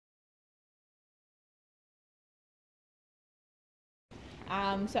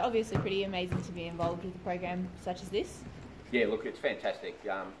So obviously pretty amazing to be involved with a program such as this. Yeah, look, it's fantastic.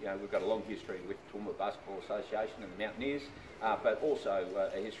 We've got a long history with Toowoomba Basketball Association and the Mountaineers, but also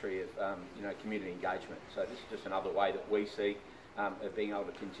a history of community engagement. So this is just another way that we see of being able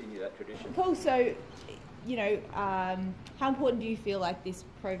to continue that tradition. Cool. So, how important do you feel like this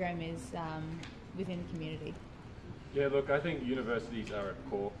program is within the community? Yeah, look, I think universities are a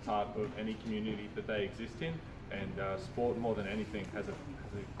core part of any community that they exist in, and sport more than anything has a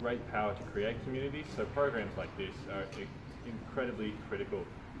great power to create communities. So programs like this are incredibly critical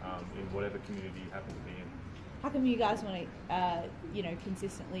in whatever community you happen to be in. How come you guys want to,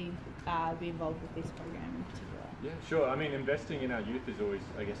 consistently be involved with this program in particular? Yeah, sure. I mean, investing in our youth is always,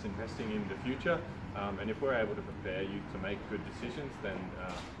 I guess, investing in the future. And if we're able to prepare youth to make good decisions, then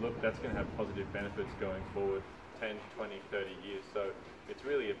look, that's going to have positive benefits going forward 10, 20, 30 years. So it's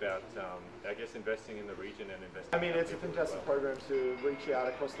really about, investing in the region and investing. I mean, it's a fantastic program to reach out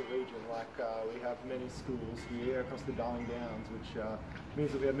across the region. Like we have many schools here across the Darling Downs, which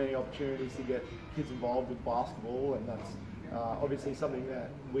means that we have many opportunities to get kids involved with basketball, and that's obviously something that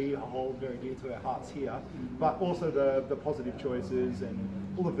we hold very dear to our hearts here. But also the positive choices and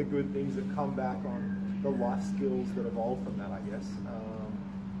all of the good things that come back on the life skills that evolve from that, I guess.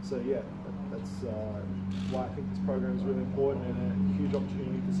 So yeah, that's why I think this program is really important and a huge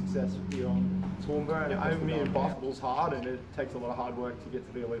opportunity for success here on Toowoomba. And I mean, basketball's hard and it takes a lot of hard work to get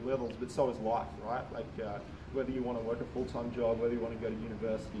to the elite levels, but so is life, right? Like whether you want to work a full-time job, whether you want to go to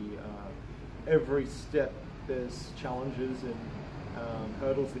university, every step there's challenges and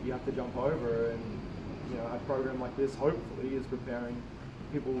hurdles that you have to jump over. And a program like this hopefully is preparing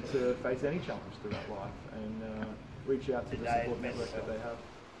people to face any challenge throughout life and reach out to the support network that they have.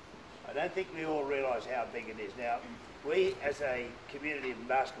 I don't think we all realise how big it is. Now, we as a community in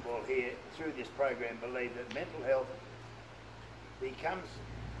basketball here through this program believe that mental health becomes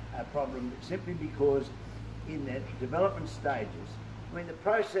a problem simply because in the development stages, I mean the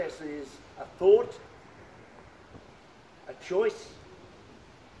process is a thought, a choice,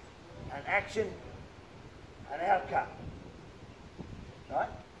 an action, an outcome, right?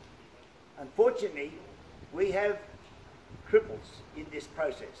 Unfortunately, we have cripples in this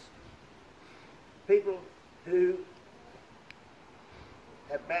process. People who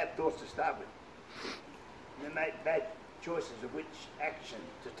have bad thoughts to start with. And they make bad choices of which action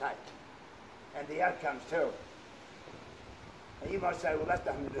to take. And the outcome's terrible. And you might say, well, that's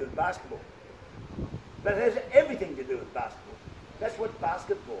nothing to do with basketball. But it has everything to do with basketball. That's what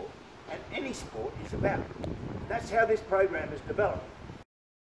basketball and any sport is about. That's how this program is developed.